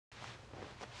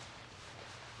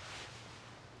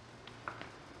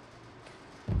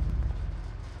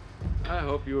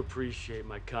hope you appreciate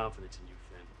my confidence in you,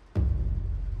 Finn.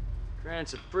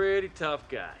 Grant's a pretty tough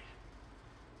guy.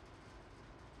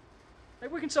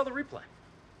 Maybe we can sell the replay.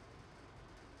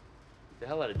 Get the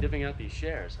hell out of divvying out these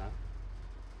shares, huh?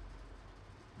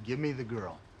 Give me the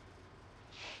girl.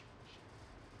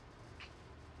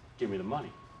 Give me the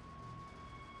money.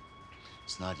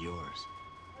 It's not yours.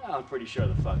 Well, I'm pretty sure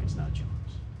the fuck it's not yours.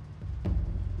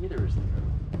 Neither is the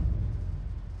girl.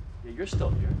 Yeah, you're still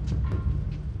here.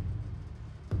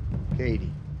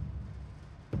 Katie.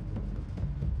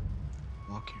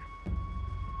 Walk here.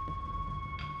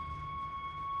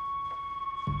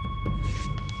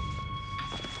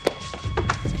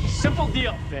 Simple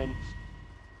deal, Finn.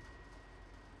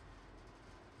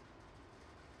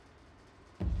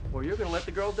 Or you're gonna let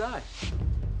the girl die.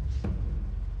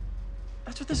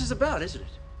 That's what this is about, isn't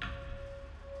it?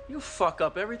 You fuck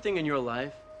up everything in your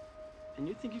life, and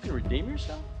you think you can redeem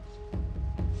yourself?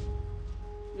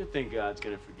 You think God's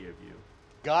gonna forgive you?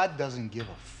 God doesn't give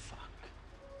a fuck.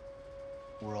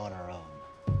 We're on our own.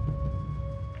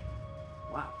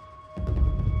 Wow.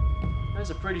 That's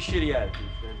a pretty shitty attitude,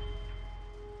 Finn.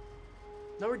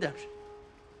 No redemption.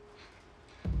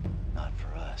 Not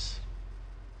for us.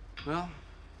 Well,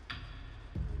 I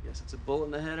guess it's a bullet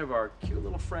in the head of our cute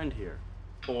little friend here.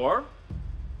 Or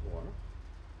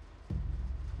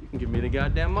you can give me the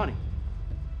goddamn money.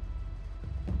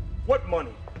 What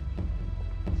money?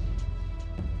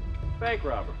 Bank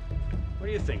robber. What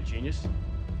do you think, genius?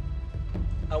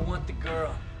 I want the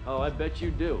girl. Oh, I bet you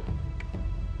do.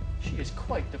 She is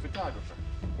quite the photographer.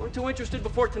 Weren't too interested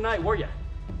before tonight, were ya?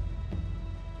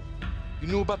 You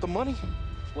knew about the money?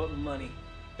 What money?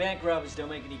 Bank robbers don't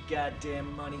make any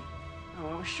goddamn money. Oh,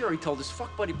 I was sure he told his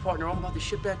fuck buddy partner all about the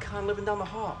shitbag con living down the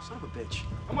hall. Son of a bitch.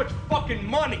 How much fucking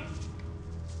money?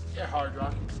 Yeah, Hard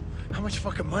Rock. How much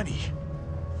fucking money?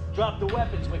 Drop the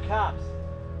weapons, we're cops.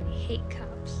 I hate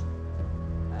cops.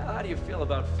 How do you feel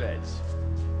about feds?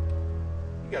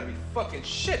 You gotta be fucking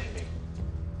shitting me.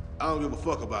 I don't give a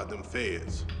fuck about them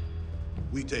feds.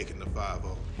 We taking the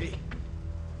 5-0. Hey,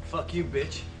 fuck you,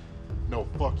 bitch. No,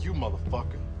 fuck you,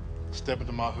 motherfucker. Step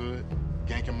into my hood,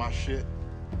 ganking my shit,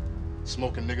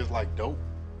 smoking niggas like dope.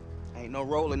 Ain't no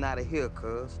rolling out of here,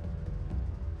 cuz.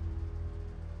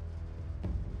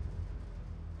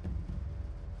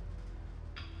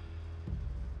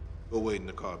 Go wait in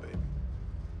the car, baby.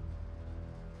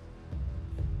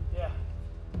 Yeah.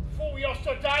 Before we all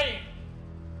start dying.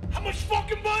 How much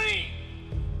fucking money?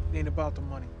 It ain't about the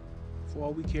money. For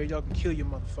all we care, y'all can kill your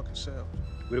motherfucking selves.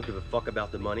 We don't give a fuck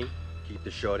about the money. Keep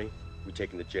the shorty. We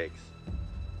taking the Jakes.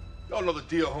 Y'all know the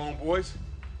deal, homeboys.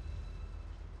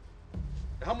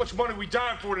 How much money we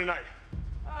dying for tonight?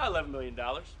 $11 million.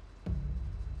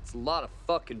 It's a lot of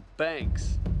fucking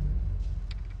banks.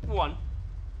 One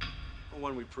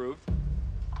we proved.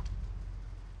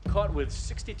 Caught with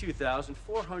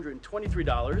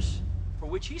 $62,423, for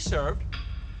which he served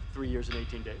 3 years and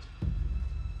 18 days.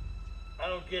 I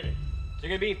don't get it. Is there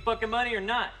gonna be fucking money or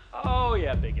not? Oh,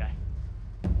 yeah, big guy.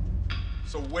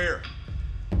 So where?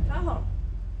 Tell him.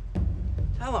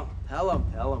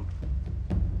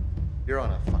 You're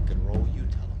on a fucking roll, you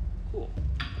tell him. Cool.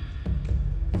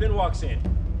 Finn walks in,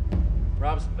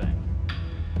 robs the bank,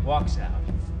 walks out,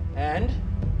 and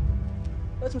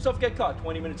lets himself get caught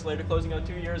 20 minutes later, closing out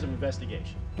 2 years of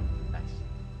investigation. Nice.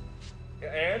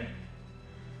 And?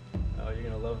 Oh, you're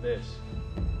gonna love this.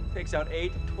 Takes out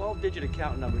 8 12-digit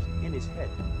account numbers in his head.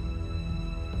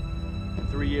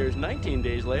 3 years, 19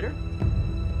 days later,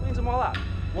 cleans them all out.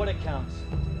 What accounts?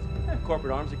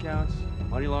 Corporate arms accounts,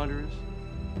 money launderers,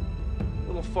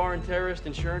 little foreign terrorist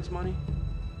insurance money,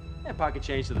 and pocket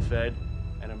change to the Fed,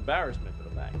 and embarrassment to the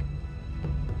bank.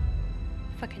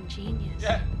 Fucking genius.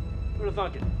 Yeah, who'd have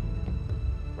thunk it?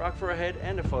 Rock for a head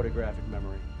and a photographic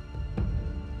memory.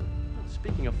 Well,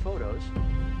 speaking of photos,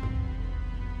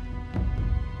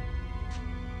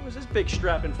 who's this big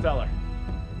strapping feller?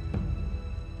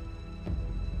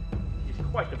 He's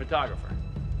quite the photographer.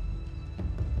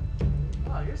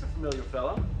 Oh, here's a familiar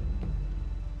fellow.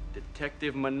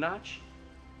 Detective Minaj.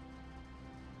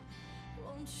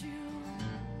 Won't you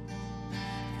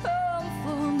come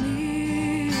for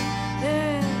me?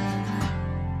 Yeah.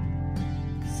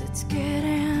 'Cause it's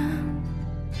getting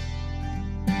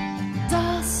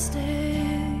dusty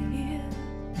here.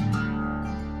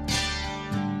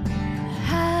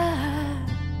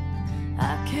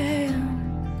 I can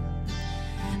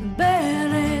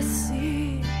barely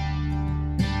see.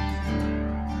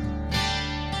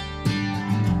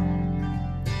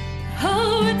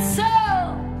 Oh, it's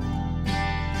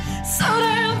so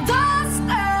damn dusty.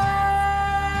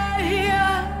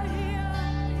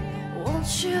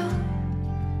 Won't you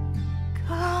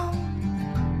come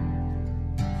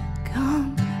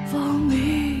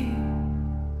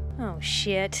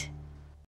shit.